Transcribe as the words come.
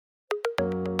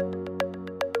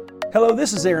Hello,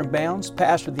 this is Aaron Bounds,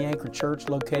 pastor of the Anchor Church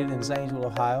located in Zanesville,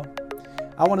 Ohio.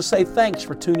 I want to say thanks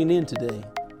for tuning in today.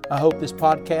 I hope this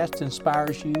podcast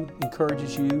inspires you,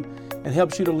 encourages you, and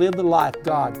helps you to live the life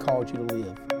God called you to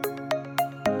live.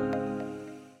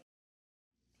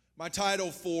 My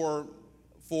title for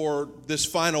this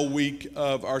final week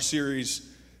of our series,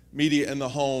 Media in the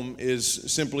Home,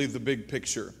 is simply The Big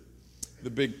Picture. The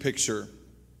Big Picture.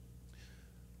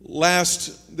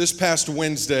 This past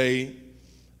Wednesday,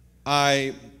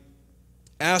 I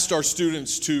asked our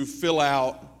students to fill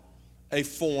out a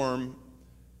form,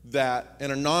 an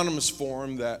anonymous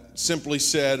form that simply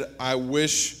said, "I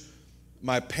wish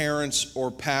my parents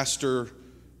or pastor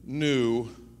knew,"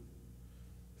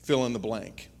 fill in the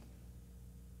blank.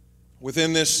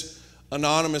 Within this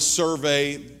anonymous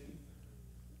survey,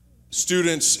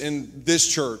 students in this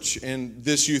church, in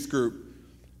this youth group,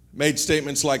 made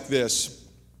statements like this: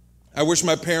 "I wish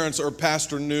my parents or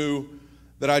pastor knew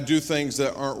that I do things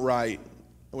that aren't right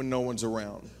when no one's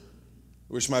around.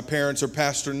 I wish my parents or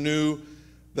pastor knew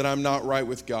that I'm not right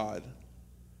with God,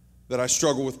 that I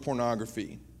struggle with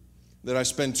pornography, that I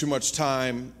spend too much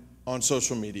time on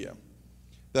social media,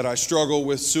 that I struggle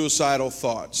with suicidal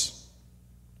thoughts.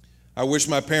 I wish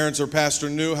my parents or pastor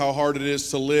knew how hard it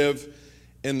is to live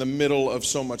in the middle of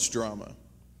so much drama.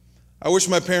 I wish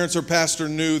my parents or pastor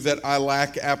knew that I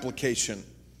lack application.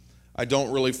 I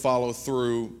don't really follow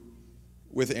through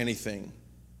with anything."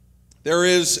 There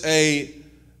is a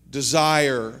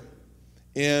desire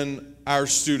in our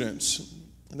students,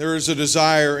 there is a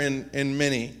desire in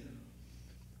many,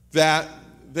 that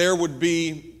they would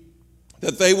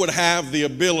have the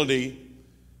ability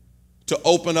to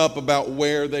open up about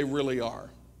where they really are.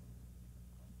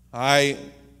 I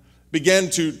began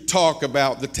to talk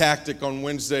about the tactic on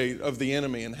Wednesday of the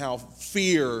enemy and how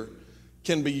fear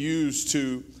can be used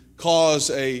to cause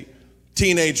a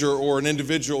teenager or an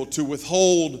individual to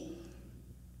withhold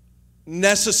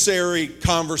necessary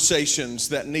conversations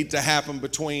that need to happen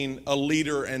between a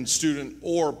leader and student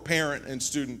or parent and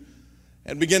student,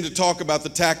 and begin to talk about the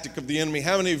tactic of the enemy.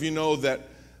 How many of you know that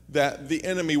the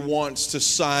enemy wants to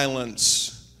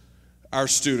silence our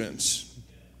students?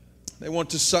 It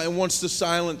wants to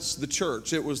silence the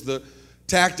church. It was the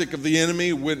tactic of the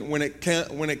enemy when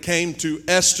it came to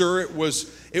Esther. It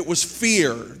was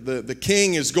fear. The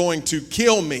king is going to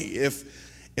kill me.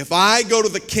 If I go to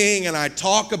the king and I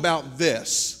talk about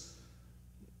this,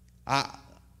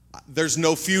 there's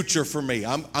no future for me.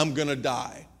 I'm going to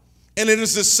die. And it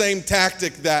is the same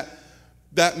tactic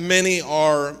that many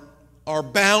are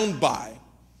bound by.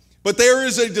 But there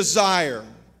is a desire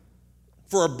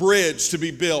for a bridge to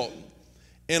be built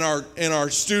in our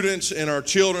students, in our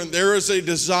children. There is a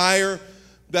desire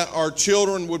that our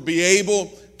children would be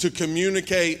able to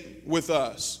communicate with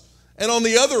us. And on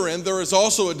the other end, there is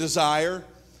also a desire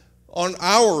on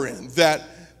our end that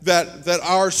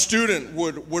our student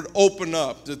would open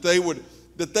up, that they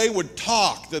would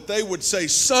talk, that they would say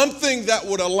something that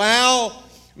would allow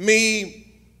me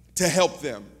to help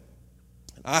them.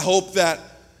 I hope that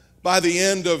by the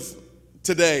end of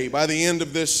today, by the end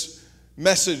of this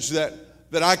message, that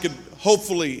I could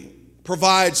hopefully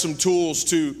provide some tools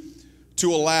to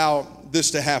allow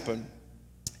this to happen.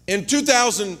 In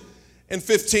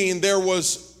 2015, there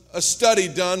was a study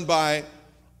done by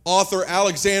author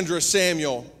Alexandra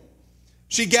Samuel.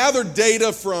 She gathered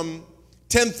data from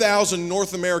 10,000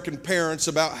 North American parents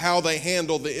about how they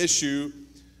handle the issue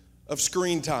of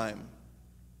screen time.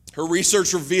 Her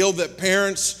research revealed that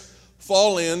parents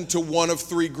fall into one of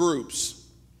three groups,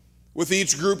 with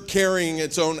each group carrying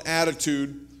its own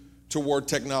attitude toward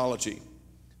technology.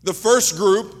 The first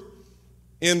group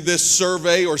in this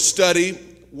survey or study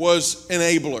was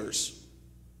enablers.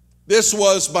 This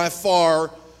was by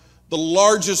far the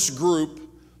largest group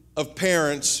of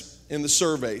parents in the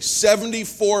survey.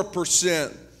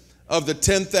 74% of the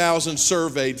 10,000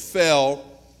 surveyed fell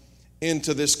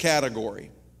into this category.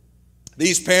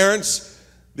 These parents,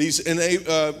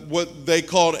 what they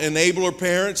called enabler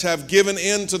parents, have given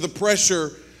in to the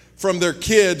pressure from their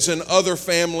kids and other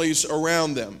families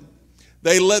around them.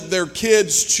 They let their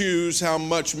kids choose how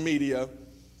much media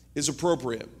is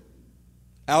appropriate.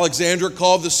 Alexandra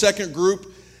called the second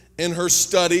group in her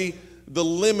study the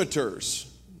limiters.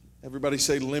 Everybody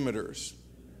say limiters.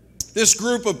 This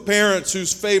group of parents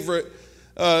whose favorite,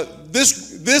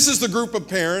 this is the group of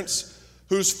parents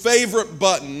whose favorite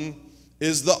button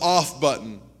is the off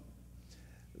button.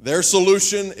 Their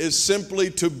solution is simply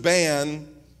to ban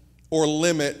or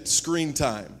limit screen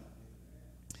time.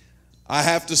 I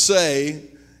have to say,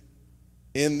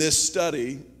 in this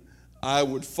study, I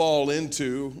would fall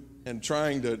into and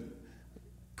trying to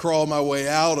crawl my way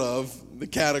out of the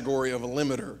category of a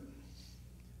limiter.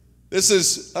 This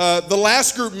is the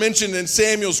last group mentioned in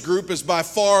Samuel's group is by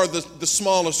far the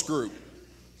smallest group.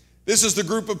 This is the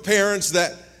group of parents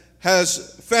that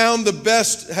has found the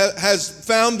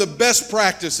best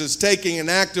practices, taking an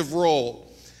active role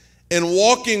in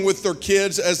walking with their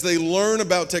kids as they learn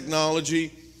about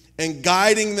technology and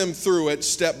guiding them through it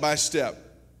step by step.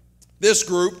 This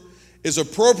group is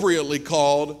appropriately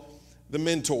called the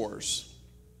mentors.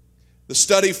 The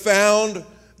study found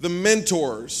the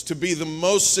mentors to be the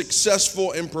most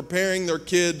successful in preparing their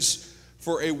kids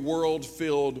for a world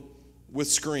filled with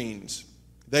screens.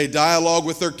 They dialogue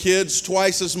with their kids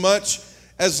twice as much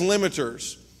as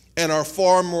limiters and are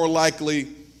far more likely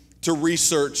to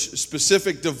research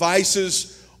specific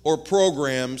devices or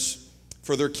programs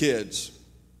for their kids.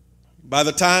 By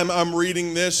the time I'm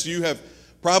reading this, you have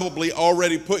probably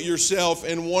already put yourself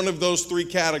in one of those three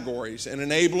categories: an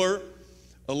enabler,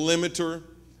 a limiter,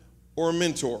 or a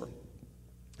mentor.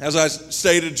 As I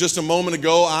stated just a moment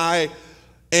ago, I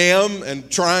am, and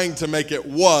trying to make it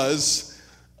was,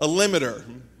 a limiter.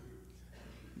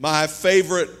 My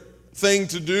favorite thing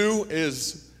to do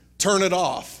is turn it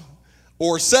off,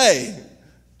 or say,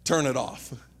 turn it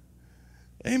off.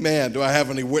 Amen. Do I have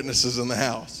any witnesses in the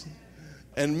house?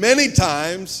 And many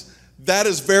times, that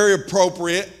is very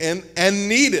appropriate and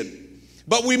needed.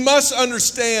 But we must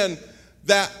understand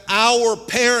that our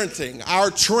parenting, our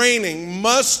training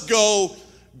must go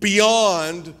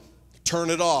beyond turn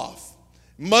it off.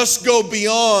 Must go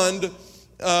beyond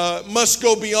I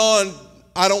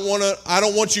don't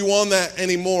want you on that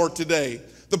anymore today.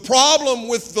 The problem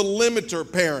with the limiter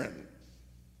parent,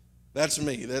 that's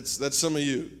me, that's some of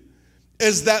you,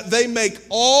 is that they make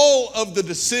all of the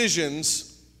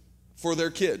decisions for their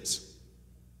kids.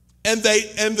 And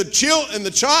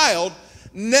the child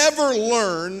never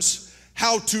learns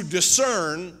how to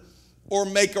discern or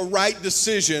make a right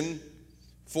decision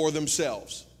for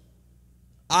themselves.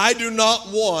 I do not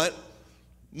want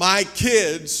my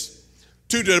kids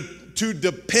to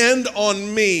depend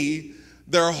on me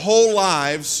their whole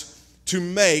lives to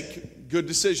make good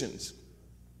decisions.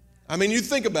 I mean, you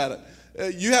think about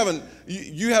it. You have an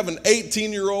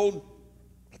 18-year-old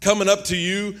coming up to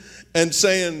you and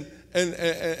saying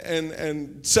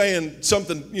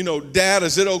something, Dad,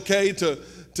 is it okay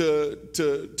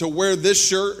to wear this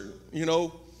shirt? We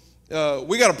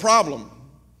got a problem.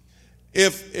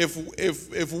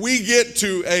 If we get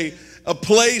to a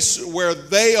place where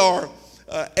they are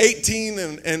 18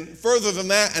 and further than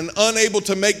that and unable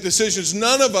to make decisions,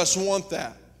 none of us want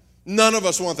that. None of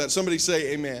us want that. Somebody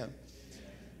say amen.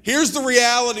 Here's the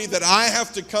reality that I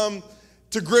have to come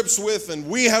to grips with, and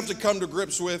we have to come to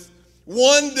grips with.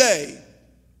 One day,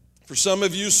 for some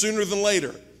of you sooner than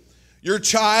later, your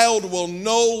child will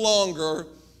no longer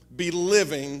be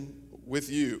living with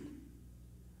you.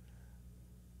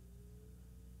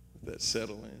 Let that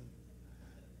settle in.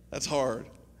 That's hard.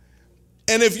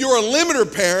 And if you're a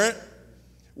limiter parent,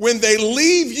 when they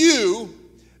leave you,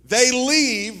 they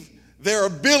leave their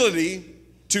ability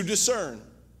to discern.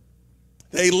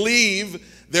 They leave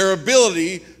their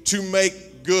ability to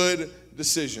make good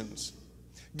decisions.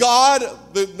 God,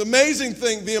 the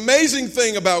amazing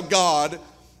thing about God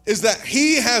is that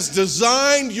He has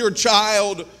designed your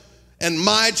child and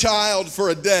my child for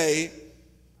a day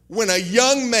when a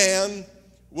young man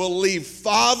will leave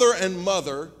father and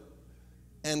mother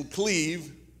and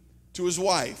cleave to his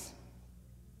wife.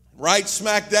 Right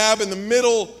smack dab in the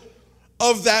middle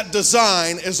of that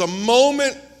design is a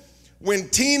moment when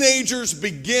teenagers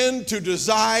begin to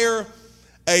desire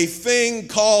a thing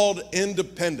called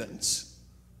independence.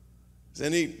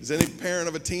 Has any parent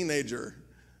of a teenager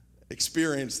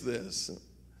experienced this?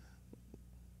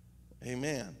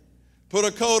 Amen. Put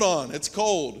a coat on. It's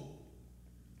cold.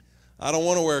 I don't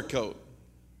want to wear a coat.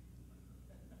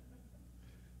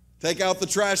 Take out the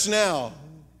trash now.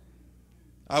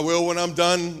 I will when I'm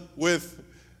done with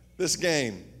this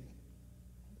game.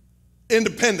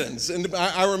 Independence. And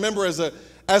I remember as a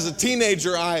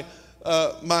teenager,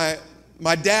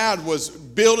 my dad was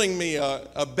building me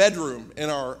a bedroom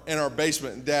in our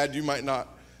basement. And Dad, you might not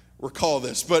recall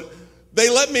this, but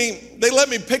they let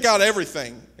me pick out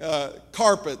everything: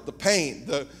 carpet, the paint,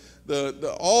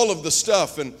 the all of the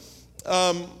stuff. And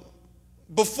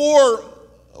before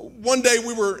one day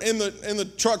we were in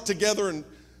the truck together and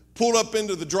pulled up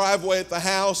into the driveway at the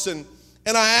house, and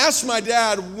I asked my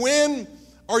dad, when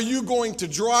are you going to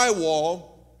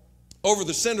drywall over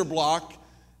the cinder block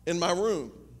in my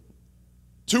room?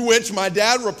 To which my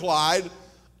dad replied,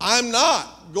 I'm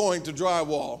not going to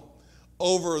drywall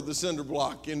over the cinder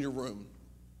block in your room.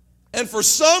 And for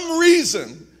some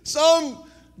reason, some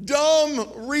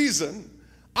dumb reason,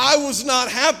 I was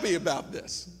not happy about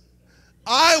this.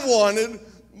 I wanted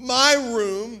my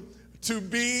room to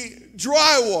be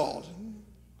drywalled.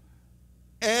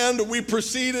 And we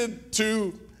proceeded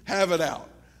to have it out.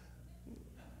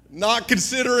 Not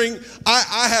considering,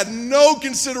 I had no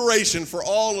consideration for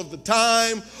all of the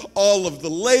time, all of the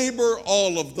labor,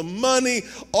 all of the money,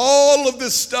 all of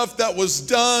this stuff that was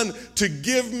done to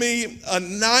give me a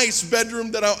nice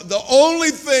bedroom. The only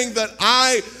thing that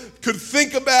I could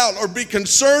think about or be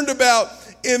concerned about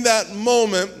in that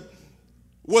moment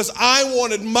was I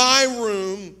wanted my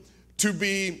room to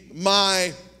be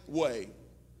my way.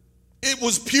 It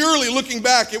was purely, looking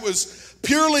back, it was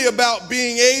purely about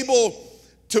being able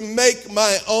to make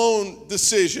my own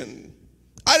decision.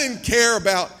 I didn't care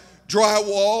about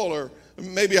drywall, or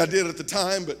maybe I did at the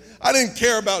time, but I didn't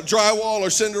care about drywall or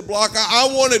cinder block.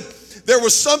 There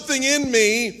was something in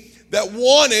me that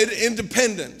wanted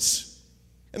independence.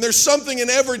 And there's something in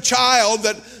every child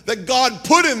that God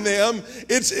put in them.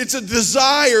 It's a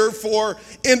desire for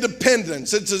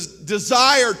independence. It's a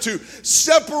desire to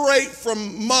separate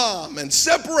from mom and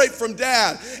separate from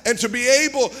dad and to be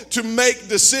able to make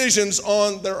decisions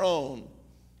on their own.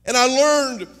 And I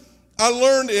learned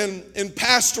in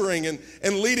pastoring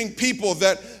and leading people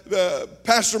that the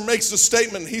pastor makes a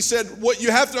statement. He said, what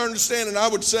you have to understand, and I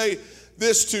would say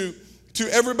this to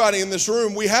everybody in this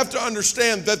room, we have to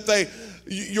understand that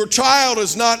your child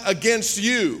is not against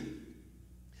you.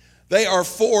 They are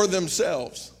for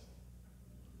themselves.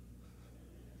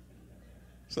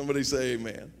 Somebody say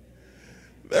amen.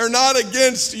 They're not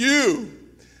against you.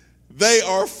 They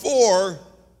are for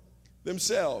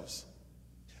themselves.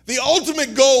 The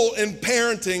ultimate goal in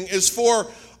parenting is for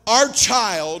our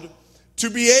child to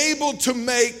be able to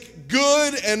make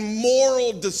good and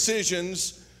moral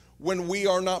decisions when we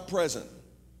are not present.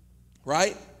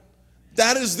 Right?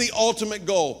 That is the ultimate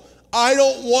goal. I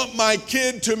don't want my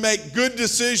kid to make good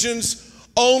decisions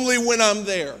only when I'm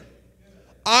there.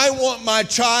 I want my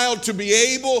child to be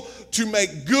able to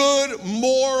make good,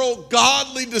 moral,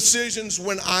 godly decisions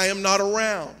when I am not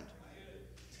around.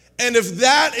 And if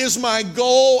that is my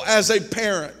goal as a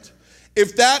parent,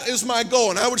 if that is my goal,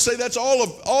 and I would say that's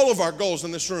all of our goals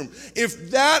in this room,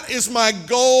 if that is my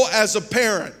goal as a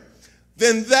parent,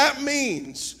 then that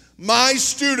means my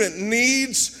student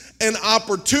needs an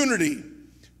opportunity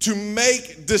to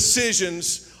make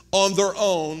decisions on their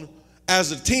own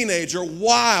as a teenager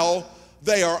while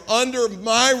they are under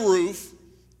my roof,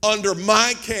 under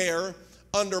my care,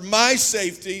 under my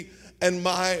safety, and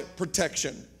my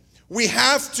protection. We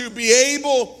have to be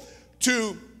able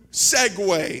to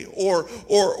segue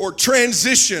or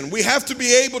transition. We have to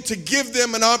be able to give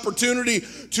them an opportunity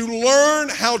to learn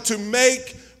how to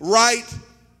make right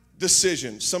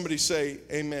decisions. Somebody say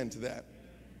amen to that.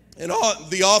 And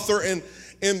the author in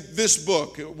this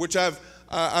book, which I've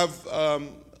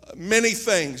many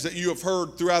things that you have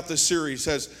heard throughout this series,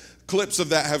 has clips of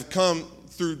that have come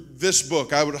through this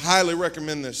book. I would highly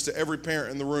recommend this to every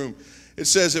parent in the room. It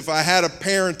says, if I had a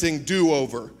parenting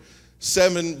do-over,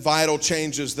 7 vital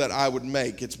changes that I would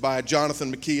make. It's by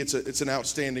Jonathan McKee. It's an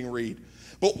outstanding read.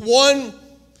 But one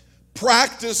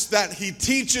practice that he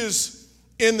teaches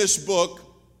in this book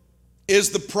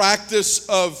is the practice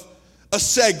of a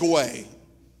segue.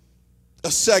 A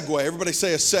segue. Everybody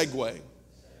say a segue.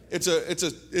 What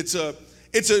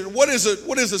is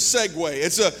a segue?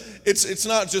 It's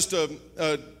not just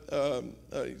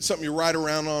something you ride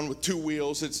around on with 2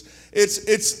 wheels.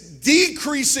 It's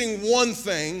decreasing one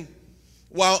thing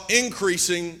while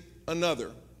increasing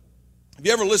another. Have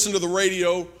you ever listened to the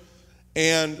radio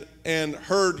and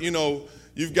heard,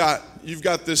 you've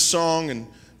got this song, and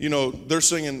they're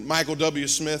singing Michael W.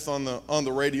 Smith on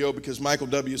the radio because Michael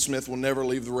W. Smith will never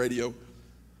leave the radio.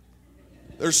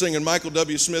 They're singing Michael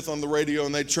W. Smith on the radio,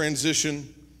 and they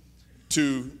transition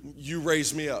to You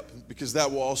Raise Me Up because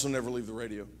that will also never leave the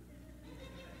radio.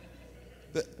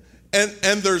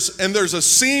 And there's a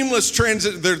seamless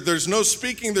transit. There's no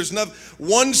speaking. There's nothing.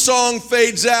 One song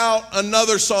fades out,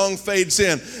 another song fades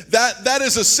in. That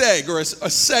is a seg or a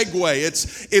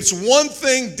segue. It's one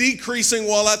thing decreasing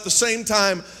while at the same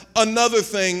time another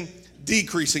thing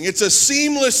decreasing. It's a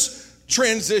seamless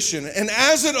transition. And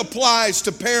as it applies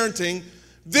to parenting,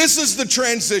 this is the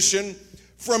transition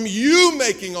from you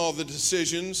making all the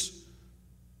decisions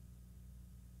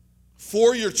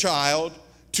for your child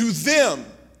to them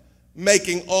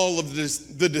making all of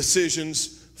the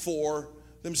decisions for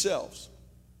themselves.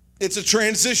 It's a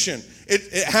transition.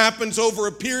 It happens over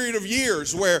a period of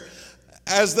years where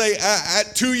as they,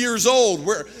 at 2 years old,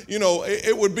 where,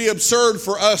 it would be absurd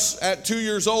for us at 2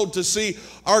 years old to see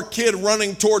our kid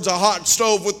running towards a hot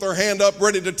stove with their hand up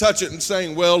ready to touch it and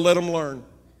saying, well, let them learn.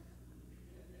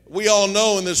 We all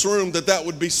know in this room that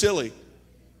would be silly.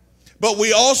 But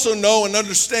we also know and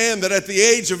understand that at the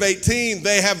age of 18,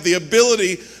 they have the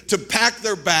ability to pack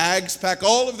their bags, pack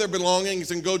all of their belongings,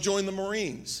 and go join the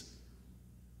Marines.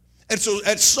 And so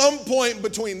at some point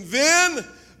between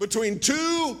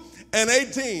 2 and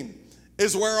 18,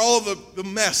 is where all of the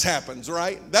mess happens,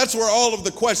 right? That's where all of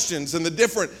the questions and the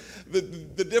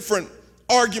different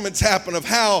arguments happen of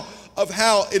how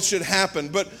it should happen.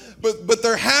 But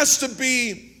there has to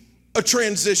be a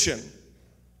transition.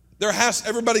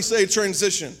 Everybody say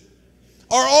transition.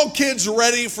 Are all kids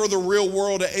ready for the real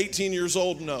world at 18 years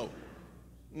old?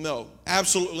 No,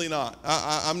 absolutely not.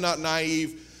 I'm not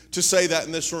naive to say that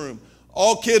in this room.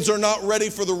 All kids are not ready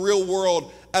for the real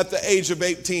world at the age of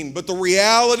 18. But the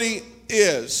reality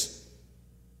is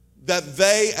that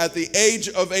they, at the age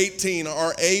of 18,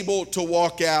 are able to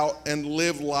walk out and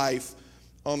live life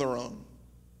on their own.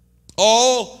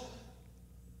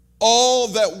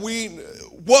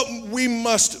 What we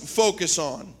must focus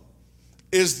on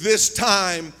is this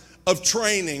time of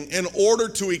training in order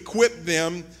to equip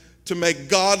them to make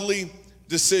godly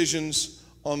decisions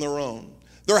on their own.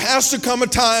 There has to come a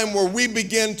time where we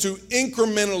begin to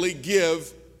incrementally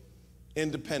give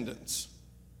independence.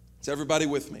 Is everybody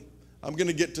with me? I'm going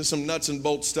to get to some nuts and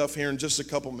bolts stuff here in just a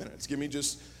couple minutes. Give me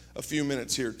just a few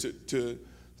minutes here to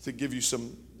give you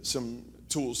some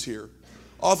tools here.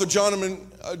 Author Jonathan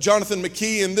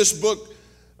McKee in this book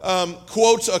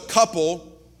quotes a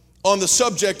couple on the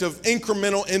subject of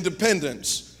incremental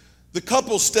independence. The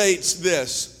couple states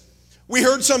this: "We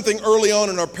heard something early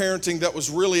on in our parenting that was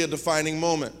really a defining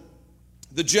moment.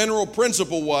 The general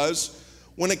principle was,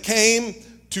 when it came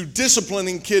to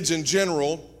disciplining kids in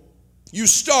general, you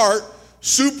start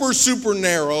super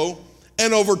narrow,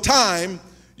 and over time,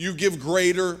 you give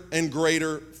greater and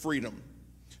greater freedom.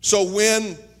 So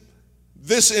when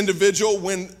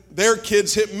their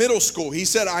kids hit middle school, he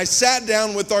said, I sat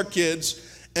down with our kids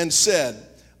and said,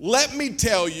 let me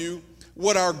tell you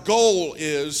what our goal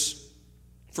is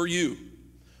for you.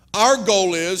 Our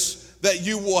goal is that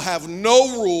you will have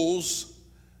no rules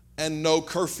and no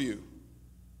curfew."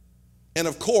 And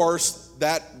of course,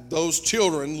 those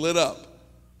children lit up.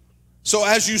 "So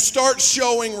as you start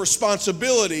showing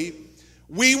responsibility,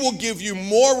 we will give you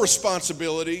more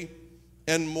responsibility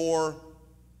and more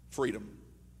freedom."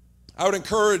 I would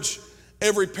encourage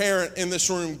every parent in this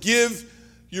room, give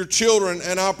your children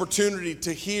an opportunity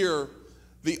to hear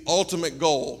the ultimate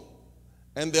goal,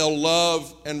 and they'll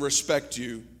love and respect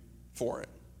you for it.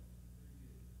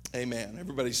 Amen.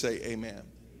 Everybody say amen.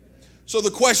 So the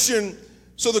question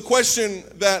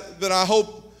that I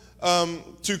hope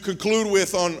to conclude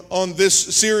with on this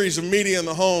series of Media in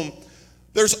the Home,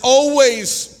 we're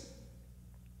always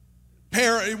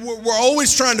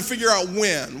trying to figure out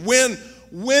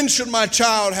when should my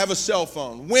child have a cell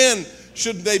phone? When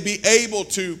should they be able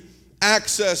to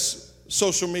access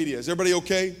social media? Is everybody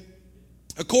okay?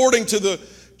 According to the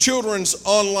Children's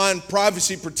Online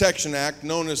Privacy Protection Act,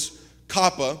 known as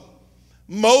COPPA,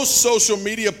 most social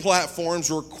media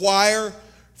platforms require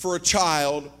for a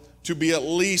child to be at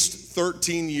least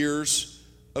 13 years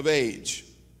of age.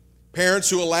 Parents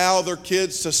who allow their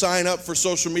kids to sign up for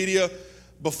social media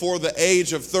before the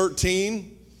age of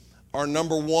 13 are,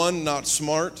 number one, not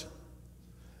smart,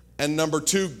 and number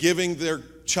two, giving their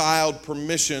child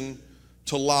permission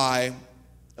to lie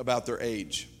about their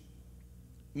age.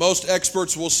 Most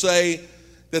experts will say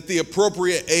that the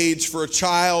appropriate age for a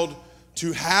child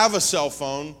to have a cell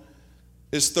phone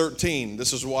is 13.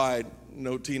 This is why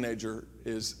no teenager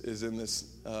is in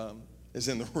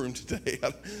the room today.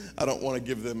 I don't want to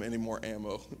give them any more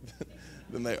ammo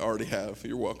than they already have.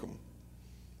 You're welcome.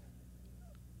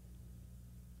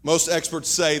 Most experts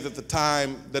say that the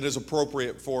time that is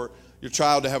appropriate for your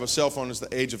child to have a cell phone is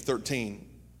the age of 13.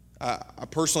 I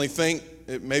personally think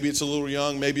maybe it's a little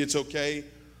young, maybe it's okay,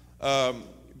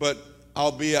 but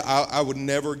I would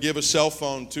never give a cell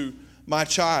phone to my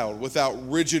child without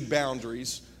rigid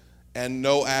boundaries and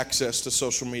no access to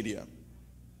social media.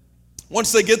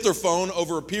 Once they get their phone,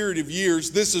 over a period of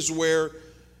years, this is where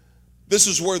the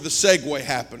segue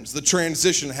happens, the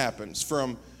transition happens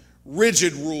from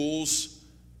rigid rules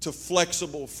to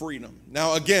flexible freedom.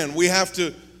 Now again, we have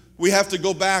to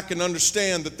go back and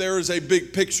understand that there is a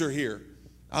big picture here.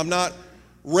 I'm not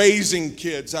raising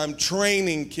kids, I'm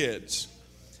training kids.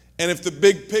 And if the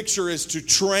big picture is to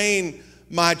train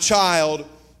my child,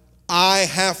 I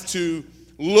have to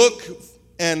look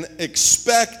and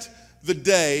expect the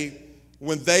day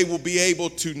when they will be able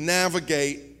to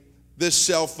navigate this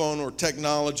cell phone or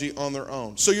technology on their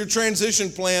own. So your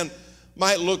transition plan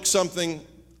might look something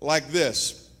like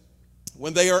this.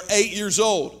 When they are 8 years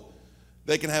old,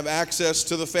 they can have access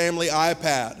to the family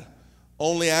iPad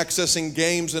only accessing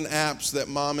games and apps that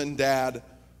mom and dad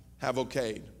have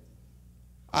okayed.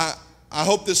 I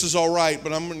hope this is all right,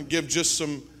 but I'm going to give just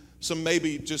some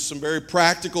very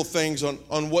practical things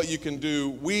on what you can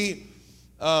do.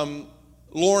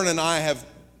 Lauren and I have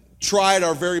tried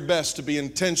our very best to be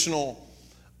intentional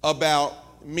about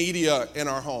media in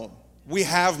our home. We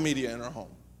have media in our home.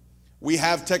 We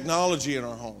have technology in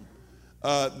our home.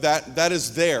 That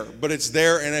is there, but it's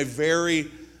there in a very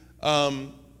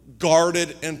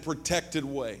guarded and protected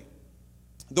way.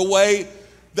 The way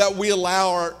that we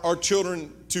allow our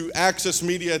children to access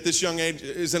media at this young age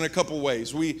is in a couple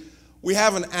ways. We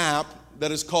have an app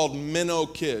that is called Minnow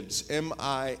Kids,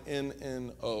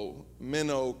 M-I-N-N-O,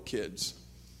 Minnow Kids.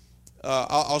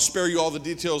 I'll spare you all the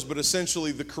details, but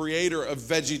essentially the creator of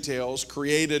VeggieTales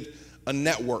created a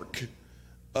network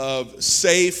of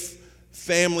safe,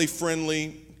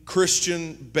 family-friendly,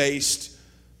 Christian-based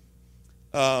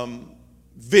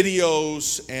videos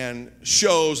and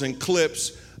shows and clips,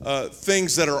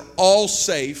 things that are all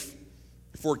safe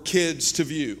for kids to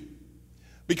view.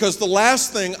 Because the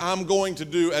last thing I'm going to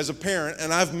do as a parent,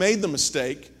 and I've made the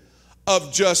mistake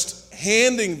of just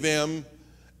handing them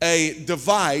a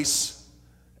device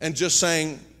and just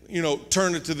saying,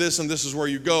 turn it to this and this is where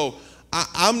you go.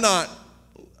 I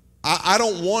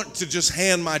don't want to just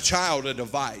hand my child a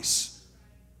device.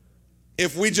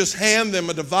 If we just hand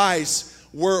them a device,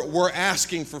 we're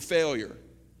asking for failure.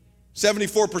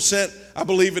 74%, I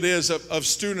believe it is, of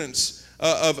students,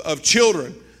 of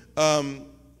children,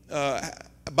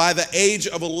 by the age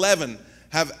of 11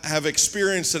 have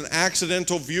experienced an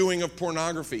accidental viewing of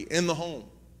pornography in the home.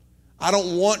 I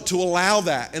don't want to allow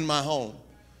that in my home.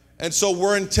 And so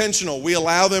we're intentional. We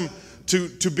allow them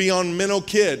to be on Minnow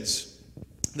Kids.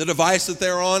 The device that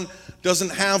they're on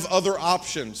doesn't have other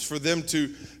options for them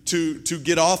to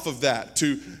get off of that,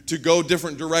 to go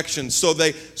different directions. So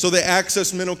they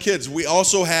access Minnow Kids. We've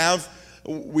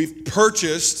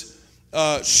purchased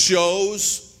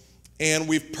shows and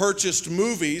we've purchased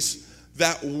movies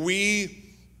that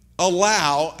we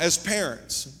allow as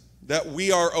parents, that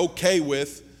we are okay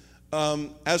with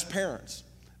as parents.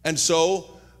 And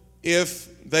so if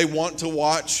they want to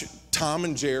watch Tom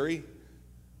and Jerry,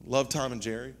 love Tom and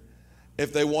Jerry.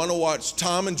 If they want to watch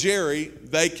Tom and Jerry,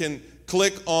 they can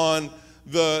click on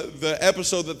the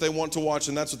episode that they want to watch,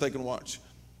 and that's what they can watch.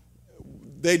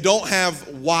 They don't have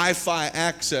Wi-Fi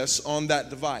access on that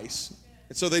device.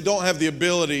 And so they don't have the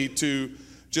ability to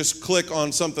just click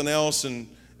on something else and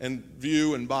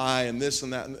view and buy and this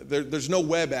and that. There's no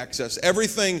web access.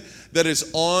 Everything that is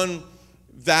on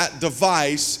that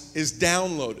device is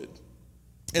downloaded.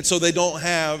 And so they don't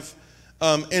have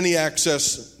any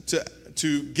access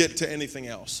to get to anything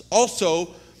else.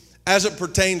 Also, as it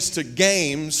pertains to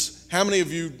games, how many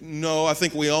of you know, I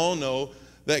think we all know,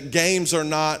 that games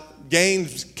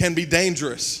can be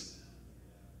dangerous.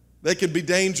 They can be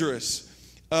dangerous.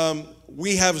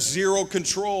 We have zero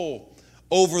control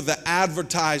over the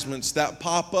advertisements that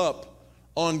pop up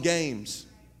on games.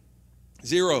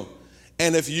 Zero.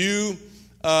 And if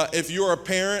you're a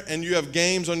parent and you have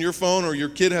games on your phone or your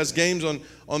kid has games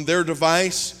on their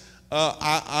device,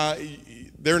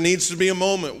 there needs to be a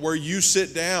moment where you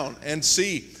sit down and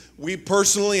see. We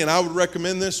personally, and I would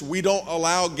recommend this, we don't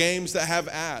allow games that have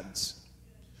ads.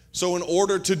 So in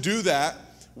order to do that,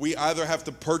 we either have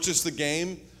to purchase the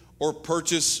game or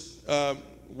purchase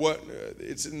what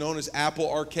it's known as Apple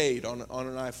Arcade on an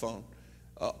iPhone.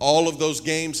 All of those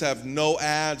games have no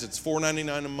ads. It's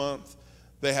 $4.99 a month.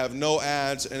 They have no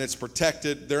ads, and it's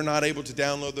protected. They're not able to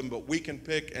download them, but we can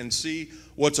pick and see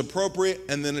what's appropriate,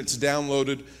 and then it's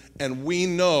downloaded. And we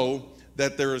know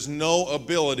that there is no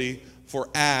ability for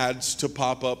ads to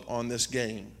pop up on this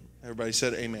game. Everybody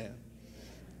said amen.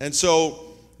 And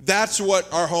so that's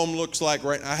what our home looks like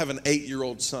right now. I have an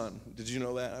 8-year-old son. Did you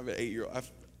know that? I have an 8-year-old.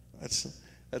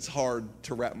 That's hard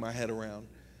to wrap my head around.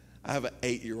 I have an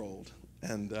 8-year-old,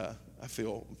 and I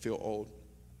feel old.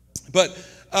 But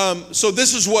so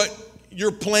this is what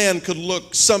your plan could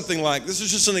look something like. This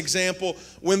is just an example.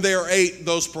 When they are 8,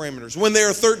 those parameters. When they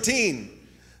are 13,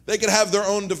 they could have their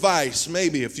own device,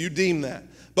 maybe, if you deem that.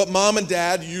 But mom and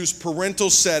dad use parental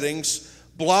settings,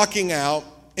 blocking out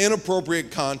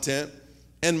inappropriate content,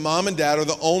 and mom and dad are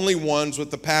the only ones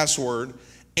with the password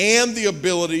and the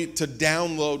ability to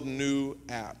download new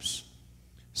apps.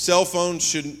 Cell phones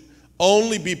should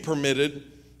only be permitted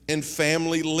in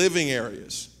family living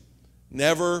areas.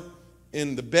 Never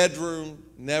in the bedroom,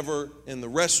 never in the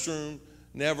restroom,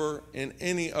 never in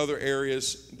any other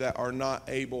areas that are not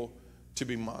able to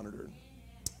be monitored.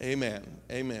 Amen.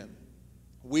 Amen.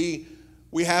 We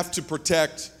have to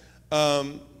protect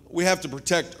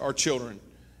our children.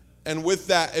 And with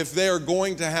that, if they are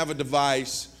going to have a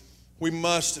device, we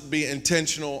must be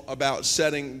intentional about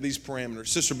setting these parameters.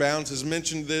 Sister Bounds has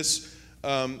mentioned this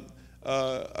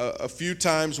a few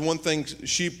times. One thing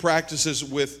she practices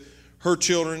with her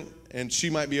children, and she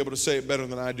might be able to say it better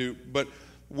than I do, but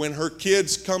when her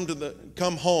kids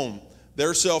come home,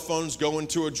 their cell phones go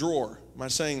into a drawer. Am I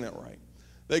saying that right?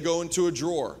 They go into a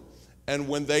drawer. And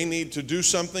when they need to do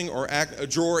something or a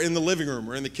drawer in the living room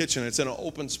or in the kitchen, it's in an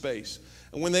open space.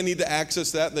 And when they need to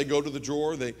access that, they go to the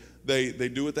drawer, they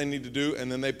do what they need to do,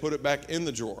 and then they put it back in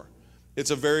the drawer.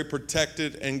 It's a very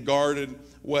protected and guarded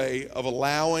way of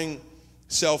allowing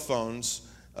cell phones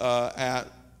at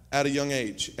a young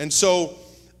age. And so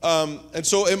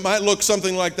it might look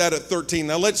something like that at 13.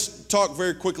 Now let's talk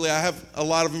very quickly. I have a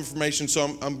lot of information,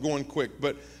 so I'm going quick.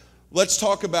 But let's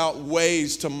talk about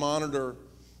ways to monitor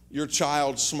your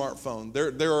child's smartphone.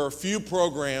 There are a few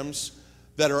programs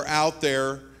that are out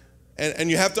there,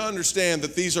 and you have to understand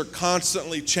that these are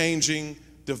constantly changing,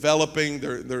 developing,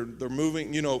 they're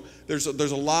moving. You know, there's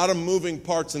a lot of moving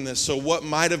parts in this. So what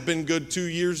might have been good 2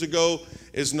 years ago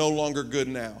is no longer good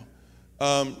now.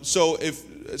 So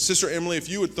if Sister Emily, if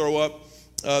you would throw up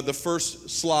the first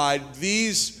slide,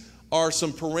 these are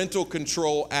some parental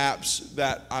control apps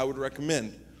that I would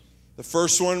recommend. The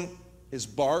first one is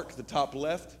Bark, the top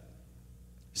left.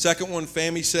 Second one,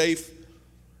 FamiSafe.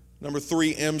 Number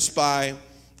 3, mSpy.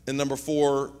 And number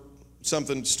 4,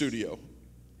 something Studio.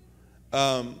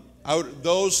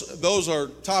 Those are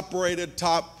top rated,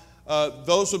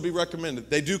 those would be recommended.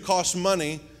 They do cost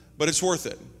money, but it's worth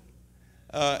it.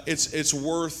 It's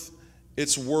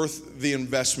worth the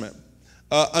investment.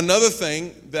 Another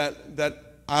thing that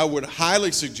I would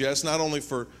highly suggest, not only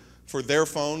for their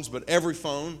phones, but every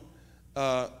phone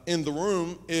in the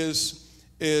room, is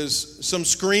some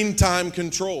screen time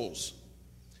controls.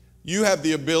 You have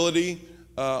the ability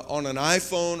on an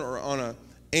iPhone or on an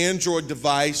Android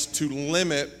device to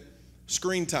limit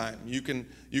screen time. You can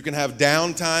have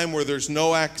downtime where there's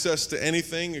no access to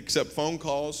anything except phone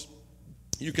calls.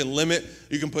 You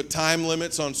can put time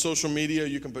limits on social media.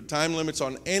 You can put time limits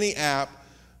on any app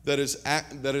that is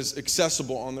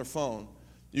accessible on their phone.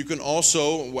 You can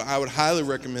also, I would highly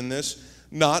recommend this,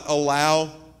 not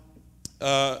allow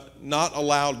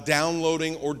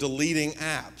downloading or deleting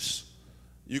apps.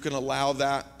 You can allow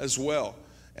that as well,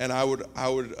 and I would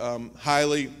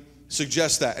highly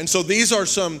suggest that. And so these are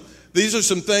some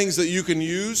things that you can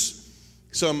use,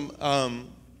 some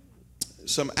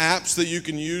apps that you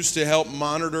can use to help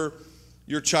monitor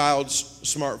your child's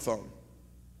smartphone.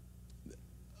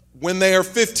 When they are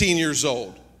 15 years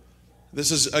old,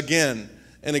 this is again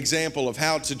an example of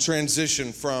how to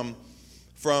transition from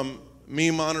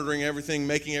me monitoring everything,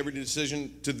 making every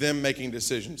decision, to them making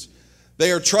decisions.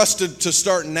 They are trusted to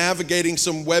start navigating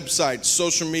some websites,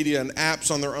 social media, and apps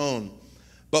on their own.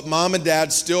 But mom and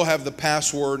dad still have the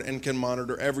password and can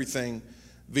monitor everything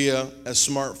via a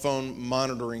smartphone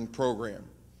monitoring program.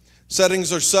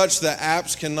 Settings are such that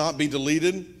apps cannot be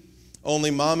deleted. Only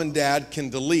mom and dad can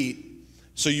delete,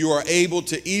 so you are able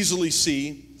to easily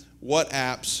see what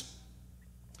apps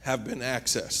have been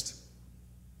accessed.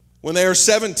 When they are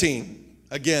 17,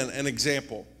 again, an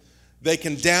example, they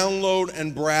can download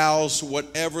and browse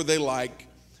whatever they like,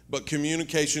 but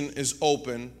communication is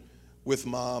open with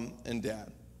mom and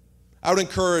dad. I would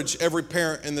encourage every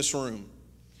parent in this room,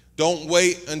 don't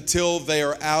wait until they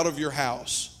are out of your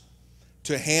house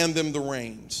to hand them the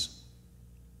reins.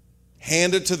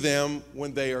 Hand it to them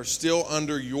when they are still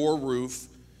under your roof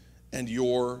and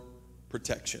your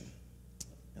protection.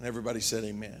 And everybody said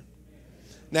amen.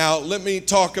 Now, let me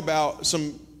talk about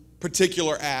some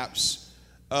particular apps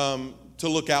to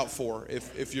look out for.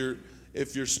 If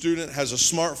your student has a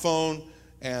smartphone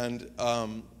and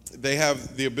they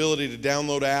have the ability to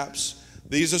download apps,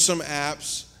 these are some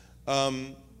apps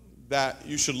that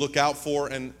you should look out for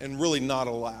and really not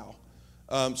allow.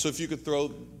 So if you could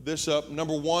throw this up.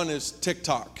 Number 1 is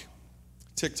TikTok.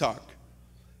 TikTok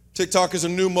is a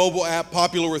new mobile app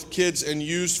popular with kids and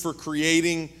used for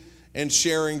creating and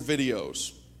sharing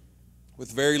videos.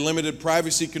 With very limited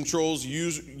privacy controls,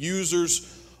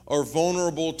 users are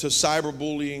vulnerable to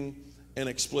cyberbullying and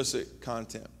explicit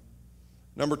content.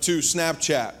 Number 2,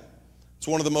 Snapchat. It's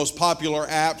one of the most popular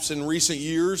apps in recent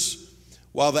years.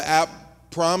 While the app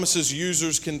promises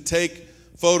users can take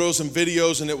photos and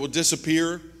videos and it will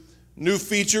disappear, new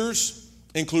features,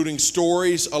 including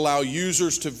stories, allow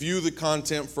users to view the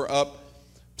content for up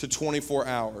to 24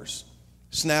 hours.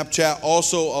 Snapchat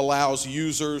also allows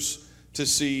users to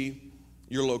see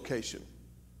your location.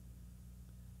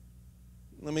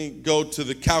 Let me go to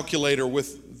the calculator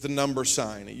with the number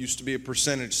sign. It used to be a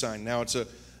percentage sign. Now it's a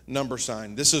number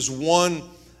sign. This is one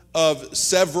of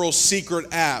several secret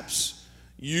apps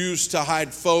used to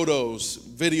hide photos,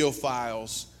 video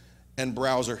files, and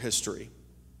browser history.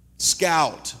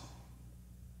 Scout.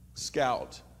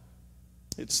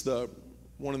 It's the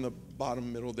one in the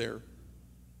bottom middle there.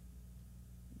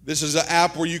 This is an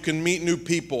app where you can meet new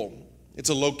people. It's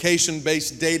a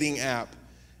location-based dating app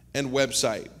and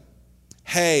website.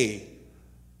 Hey,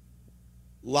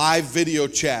 live video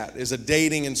chat is a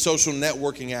dating and social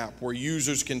networking app where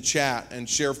users can chat and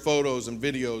share photos and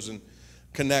videos and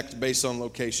connect based on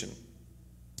location.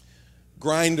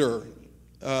 Grindr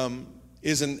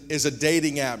is a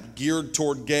dating app geared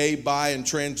toward gay, bi, and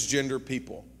transgender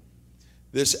people.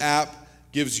 This app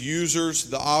gives users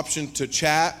the option to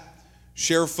chat,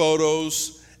 share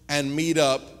photos, and meet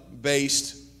up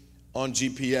based on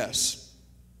GPS.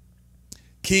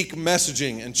 Keek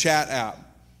messaging and chat app.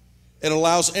 It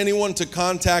allows anyone to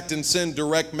contact and send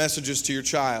direct messages to your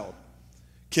child.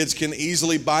 Kids can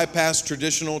easily bypass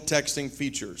traditional texting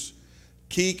features.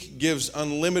 Keek gives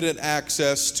unlimited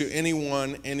access to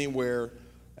anyone, anywhere,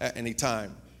 at any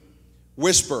time.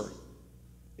 Whisper.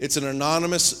 It's an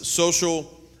anonymous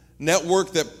social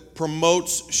network that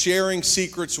promotes sharing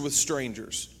secrets with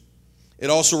strangers. It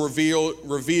also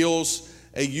reveals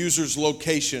a user's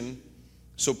location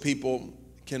so people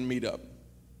can meet up.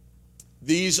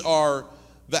 These are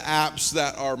the apps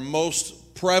that are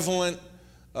most prevalent,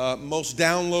 most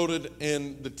downloaded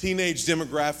in the teenage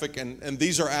demographic, and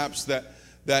these are apps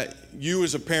that you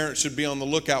as a parent should be on the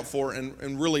lookout for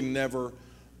and really never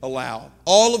allow.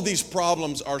 All of these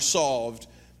problems are solved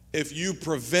if you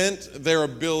prevent their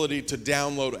ability to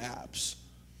download apps,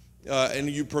 and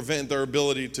you prevent their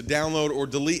ability to download or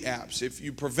delete apps. If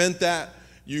you prevent that,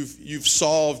 you've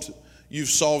solved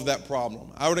that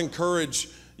problem. I would encourage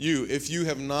you, if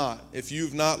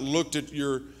you've not looked at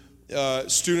your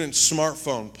student's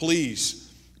smartphone, please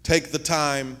take the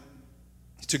time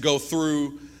to go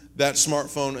through that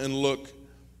smartphone and look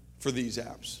for these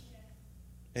apps.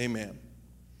 Amen.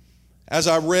 As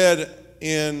I read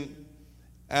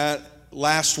at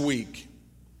last week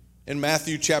in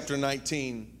Matthew chapter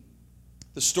 19,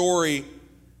 the story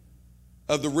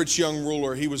of the rich young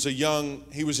ruler. He was a young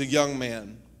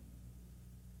man.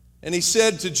 And he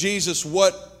said to Jesus,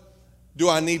 "What do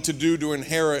I need to do to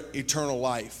inherit eternal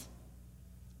life?"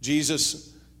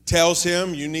 Jesus tells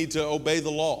him, you need to obey the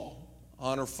law,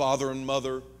 honor father and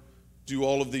mother, do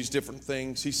all of these different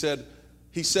things. He said,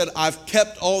 I've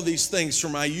kept all these things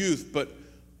from my youth, but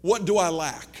what do I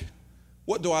lack?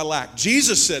 What do I lack?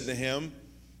 Jesus said to him,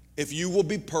 if you will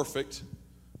be perfect,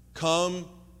 come,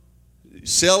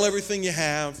 sell everything you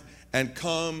have, and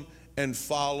come and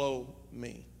follow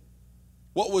me.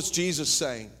 What was Jesus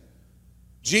saying?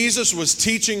 Jesus was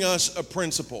teaching us a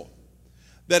principle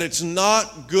that it's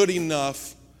not good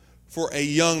enough for a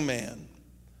young man,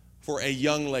 for a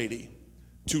young lady,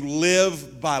 to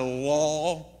live by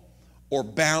law or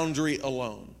boundary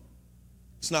alone.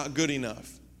 It's not good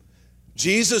enough.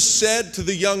 Jesus said to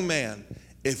the young man,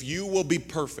 if you will be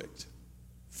perfect,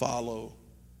 follow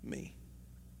me.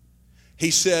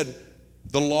 He said,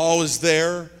 the law is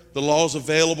there, the law is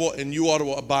available, and you ought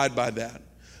to abide by that.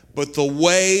 But the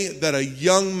way that a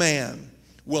young man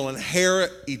will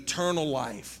inherit eternal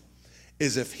life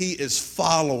is if he is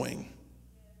following,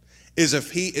 is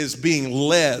if he is being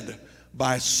led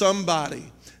by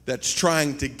somebody that's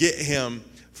trying to get him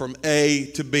from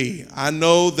A to B. I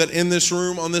know that in this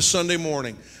room on this Sunday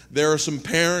morning, there are some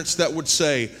parents that would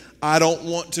say, I don't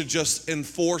want to just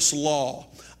enforce law.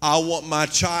 I want my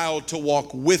child to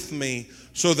walk with me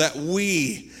so that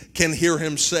we can hear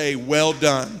him say, well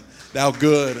done, thou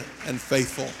good and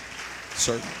faithful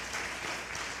servant.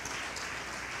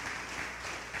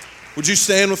 Would you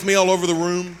stand with me all over the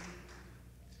room?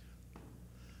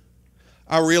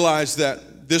 I realize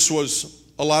that this was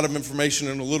a lot of information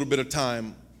in a little bit of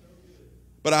time,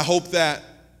 but I hope that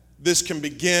this can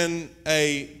begin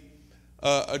a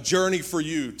journey for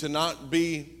you to not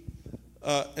be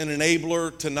an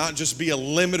enabler, to not just be a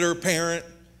limiter parent,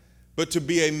 but to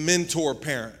be a mentor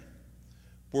parent,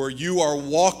 where you are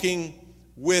walking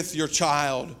with your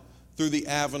child through the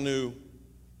avenue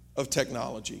of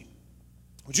technology.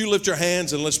 Would you lift your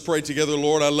hands and let's pray together.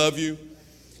 Lord, I love you.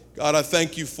 God, I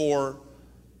thank you for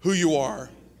who you are.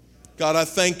 God, I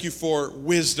thank you for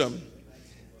wisdom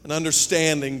and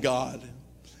understanding, God.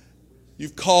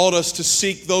 You've called us to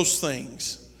seek those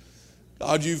things.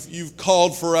 God, you've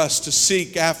called for us to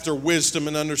seek after wisdom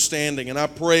and understanding. And I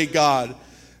pray, God,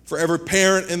 for every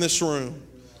parent in this room,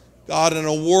 God, in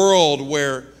a world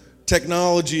where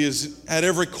technology is at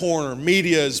every corner,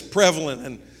 media is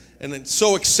prevalent and it's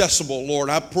so accessible,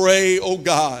 Lord, I pray, oh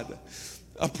God,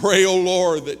 I pray, oh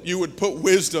Lord, that you would put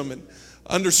wisdom and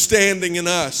understanding in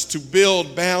us to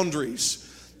build boundaries,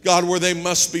 God, where they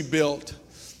must be built.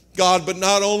 God, but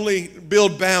not only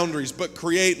build boundaries, but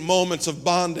create moments of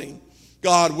bonding,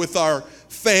 God, with our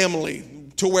family,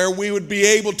 to where we would be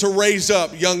able to raise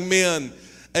up young men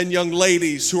and young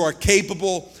ladies who are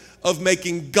capable of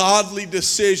making godly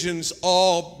decisions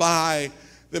all by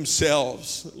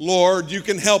themselves. Lord, you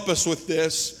can help us with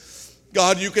this.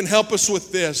 God, you can help us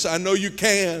with this. I know you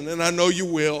can, and I know you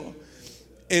will.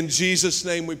 In Jesus'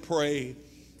 name we pray.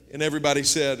 And everybody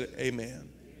said, amen.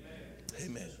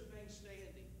 Amen.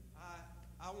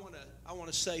 I want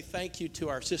to say thank you to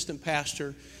our assistant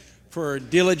pastor for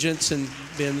diligence and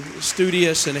being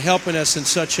studious and helping us in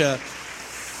such a...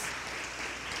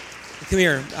 Come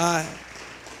here.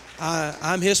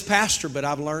 I'm his pastor, but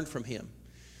I've learned from him.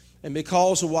 And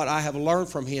because of what I have learned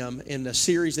from him in the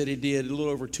series that he did a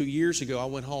little over 2 years ago, I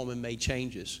went home and made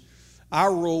changes.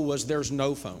 Our rule was there's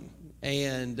no phone.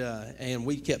 And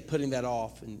we kept putting that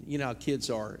off. And you know how kids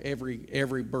are.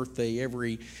 Every birthday,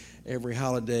 every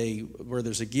holiday where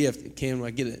there's a gift, can I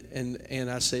get it?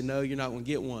 And I say, no, you're not going to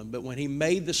get one. But when he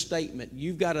made the statement,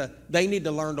 they need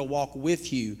to learn to walk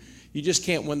with you. You just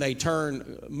can't, when they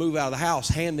move out of the house,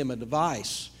 hand them a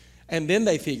device. And then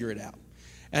they figure it out.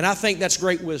 And I think that's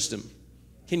great wisdom.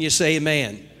 Can you say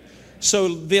amen? So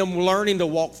them learning to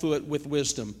walk through it with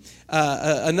wisdom.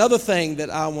 Another thing that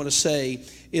I want to say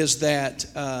is that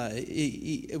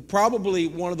probably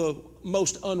one of the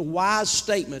most unwise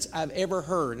statements I've ever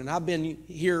heard, and I've been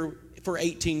here for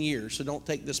 18 years, so don't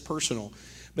take this personal,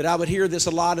 but I would hear this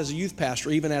a lot as a youth pastor,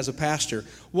 even as a pastor.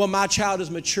 Well, my child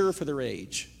is mature for their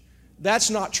age. That's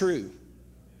not true.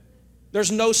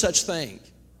 There's no such thing.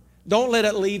 Don't let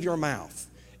it leave your mouth.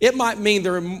 It might mean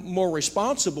they're more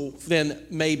responsible than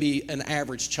maybe an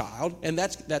average child, and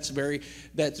that's very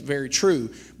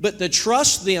true. But to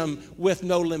trust them with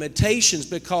no limitations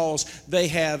because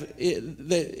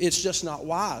it's just not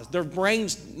wise. Their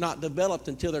brain's not developed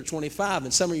until they're 25,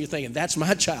 and some of you are thinking, that's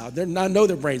my child. I know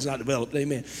their brain's not developed,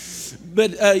 amen.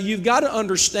 But you've got to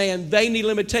understand they need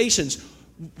limitations.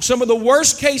 Some of the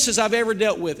worst cases I've ever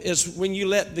dealt with is when you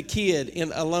let the kid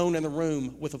alone in the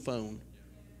room with a phone.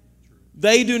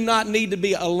 They do not need to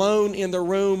be alone in the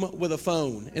room with a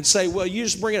phone and say, well, you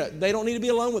just bring it up. They don't need to be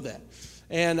alone with that.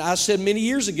 And I said many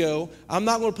years ago, I'm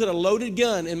not going to put a loaded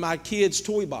gun in my kid's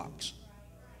toy box.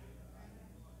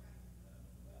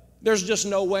 There's just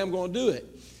no way I'm going to do it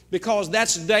because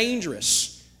that's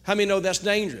dangerous. How many know that's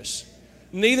dangerous?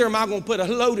 Neither am I going to put a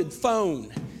loaded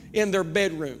phone in their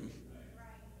bedroom.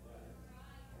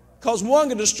 Because one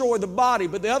can destroy the body,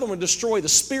 but the other one will destroy the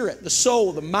spirit, the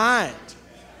soul, the mind.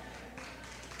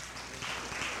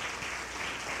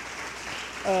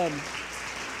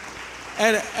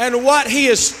 And what he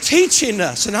is teaching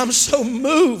us, and I'm so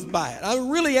moved by it. I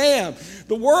really am.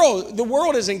 The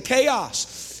world is in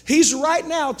chaos. He's right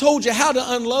now told you how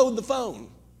to unload the phone.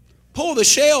 Pull the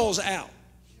shells out.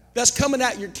 That's coming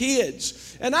at your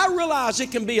kids. And I realize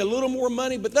it can be a little more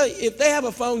money, but if they have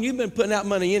a phone, you've been putting out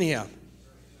money anyhow.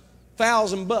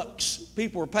 $1,000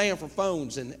 people are paying for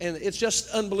phones, and it's just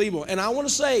unbelievable. And I want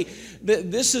to say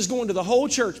that this is going to the whole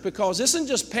church because this isn't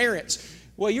just parents.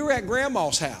 Well, you were at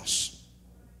grandma's house.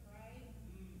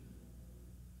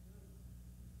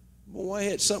 Boy, I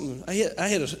hit something. I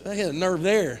hit a nerve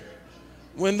there.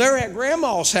 When they're at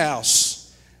grandma's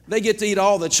house, they get to eat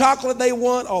all the chocolate they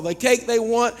want, all the cake they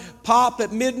want, pop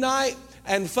at midnight,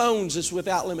 and phones is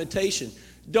without limitation.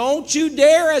 Don't you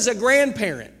dare, as a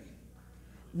grandparent,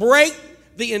 break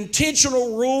the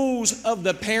intentional rules of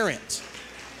the parent.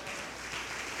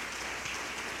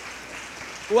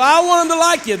 Well, I want them to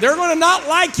like you. They're going to not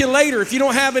like you later if you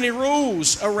don't have any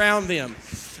rules around them.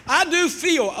 I do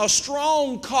feel a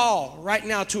strong call right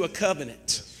now to a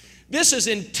covenant. This is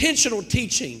intentional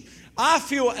teaching. I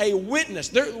feel a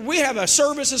witness. We have a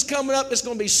service that's coming up. It's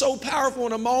going to be so powerful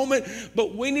in a moment,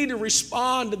 but we need to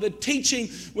respond to the teaching.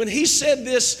 When he said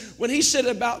this,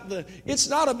 it's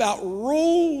not about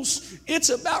rules, it's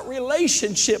about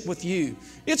relationship with you.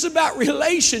 It's about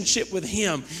relationship with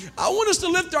him. I want us to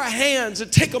lift our hands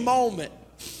and take a moment.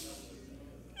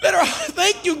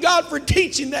 Thank you, God, for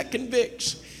teaching that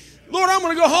convicts. Lord, I'm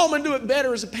going to go home and do it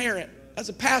better as a parent, as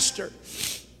a pastor.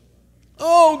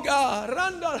 Oh, God.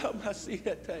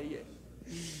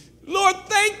 Lord,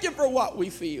 thank you for what we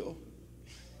feel.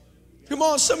 Come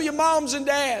on, some of your moms and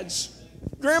dads,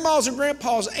 grandmas and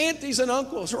grandpas, aunties and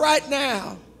uncles, right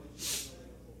now.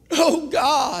 Oh,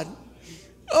 God.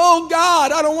 Oh,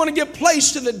 God, I don't want to give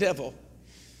place to the devil.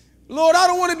 Lord, I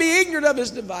don't want to be ignorant of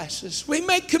his devices. We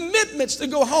make commitments to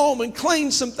go home and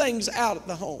clean some things out at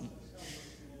the home.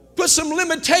 Put some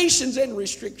limitations and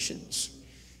restrictions.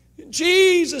 In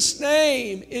Jesus'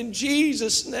 name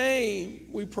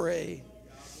we pray.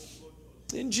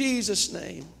 In Jesus'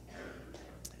 name.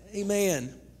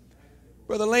 Amen.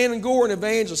 Brother Landon Gore, an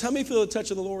evangelist. How many feel the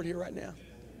touch of the Lord here right now?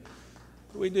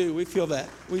 We do. We feel that.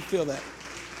 We feel that.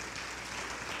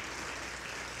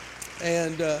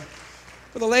 And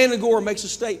Brother Landon Gore makes a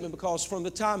statement because from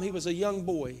the time he was a young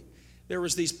boy, there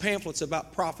was these pamphlets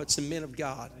about prophets and men of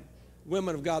God,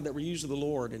 women of God that were used of the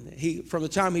Lord. And from the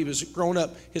time he was grown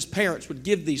up, his parents would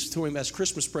give these to him as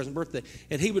Christmas present, birthday,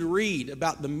 and he would read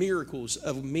about the miracles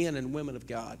of men and women of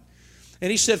God. And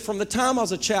he said, from the time I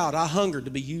was a child, I hungered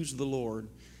to be used of the Lord.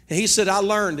 And he said, I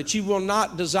learned that you will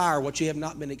not desire what you have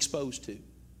not been exposed to.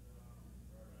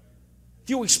 If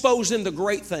you expose them to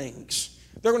great things,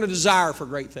 they're going to desire for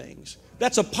great things.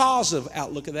 That's a positive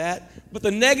outlook of that. But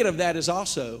the negative of that is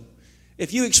also,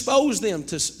 if you expose them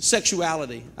to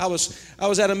sexuality. I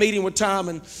was at a meeting with Tom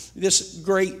and this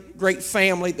great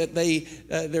family that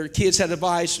their kids had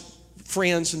advised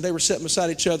friends, and they were sitting beside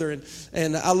each other,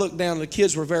 and I looked down, and the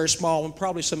kids were very small and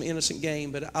probably some innocent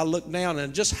game, but I looked down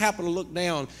and just happened to look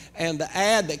down, and the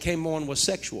ad that came on was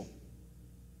sexual.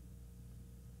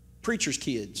 Preacher's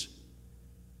kids.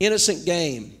 Innocent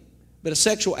game, but a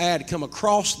sexual ad come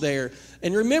across there,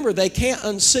 and remember, they can't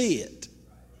unsee it.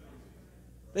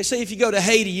 They say if you go to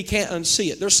Haiti, you can't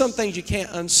unsee it. There's some things you can't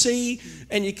unsee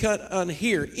and you can't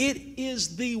unhear. It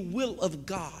is the will of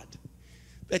God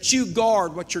that you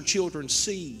guard what your children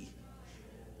see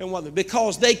and what,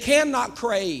 because they cannot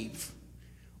crave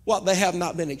what they have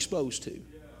not been exposed to.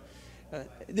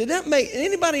 Did that make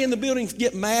anybody in the building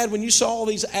get mad when you saw all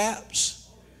these apps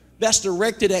that's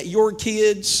directed at your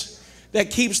kids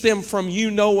that keeps them from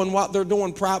you knowing what they're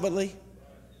doing privately?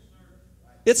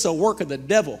 It's a work of the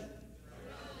devil.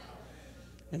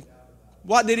 And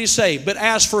what did he say? But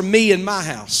as for me and my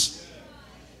house,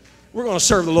 we're going to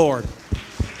serve the Lord.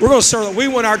 We're going to serve. We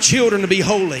want our children to be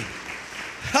holy.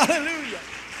 Hallelujah.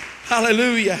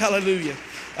 Hallelujah. Hallelujah.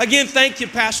 Again, thank you,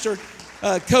 Pastor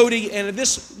Cody. And at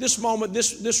this moment,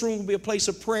 this room will be a place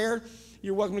of prayer.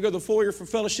 You're welcome to go to the foyer for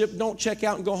fellowship. Don't check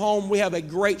out and go home. We have a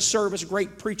great service,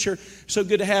 great preacher. So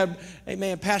good to have,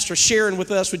 amen, Pastor Sharon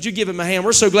with us. Would you give him a hand?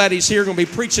 We're so glad he's here. Going to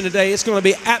be preaching today. It's going to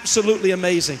be absolutely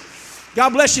amazing. God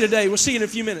bless you today. We'll see you in a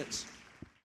few minutes.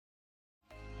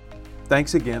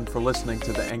 Thanks again for listening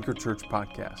to the Anchor Church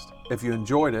podcast. If you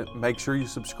enjoyed it, make sure you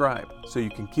subscribe so you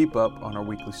can keep up on our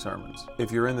weekly sermons.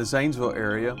 If you're in the Zanesville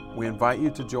area, we invite you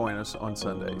to join us on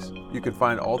Sundays. You can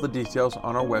find all the details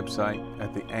on our website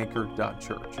at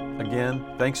theanchor.church. Again,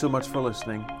 thanks so much for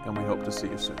listening, and we hope to see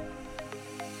you soon.